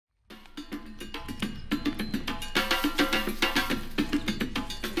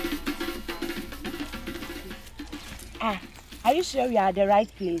Are you sure we are at the right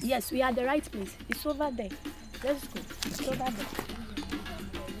place? Yes, we are at the right place. It's over there. Let's go. It's over there.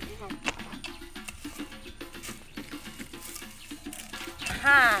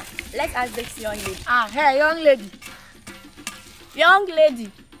 Let's ask this young lady. Hey, young lady. Young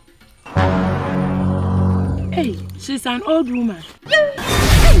lady. Hey, she's an old woman.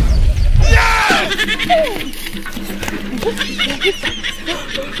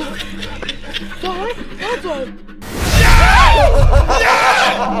 Sorry, that's all.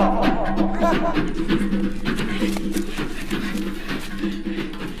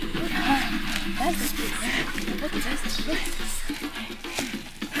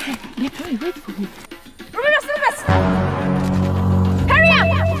 Wait for me. Remember your slippers! Hurry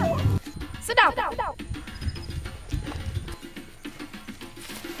up! Sit down.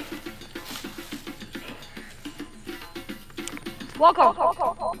 Welcome.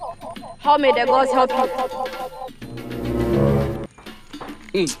 How may the gods help you?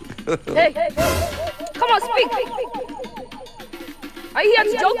 Hey, come on, speak. Are you here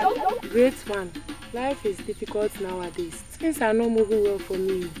to joke? Great man, life is difficult nowadays. Things are not moving well for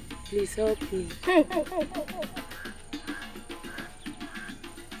me. Please help me.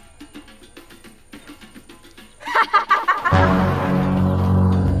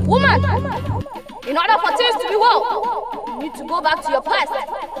 Woman, in order for things to be well, you need to go back to your past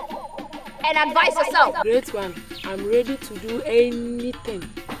and advise yourself. Great one, I'm ready to do anything.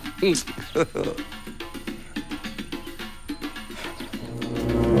 Look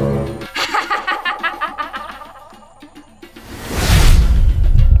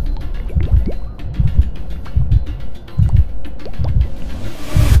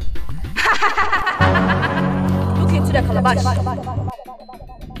into the calabash.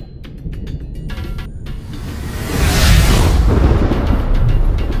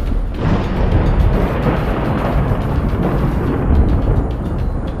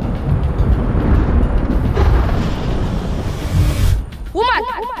 Woman,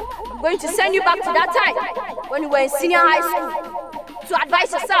 I'm going to send you back to that time when you were in senior high school to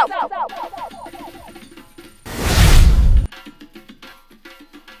advise yourself.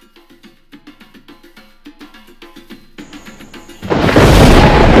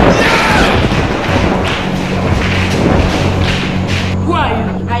 Who are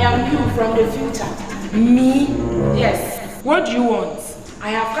you? I am you from the future. Me? Yes. What do you want?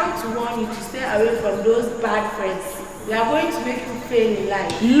 I have come to warn you to stay away from those bad friends. They are going to make you fail in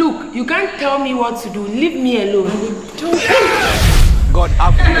life. Look, you can't tell me what to do. Leave me alone. God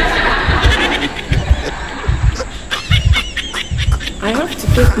have I have to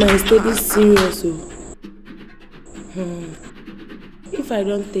take my studies serious. If I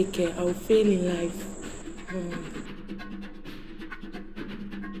don't take care, I'll fail in life.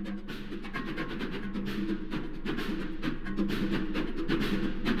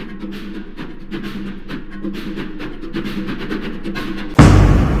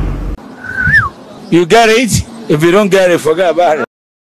 You get it? If you don't get it, forget about it.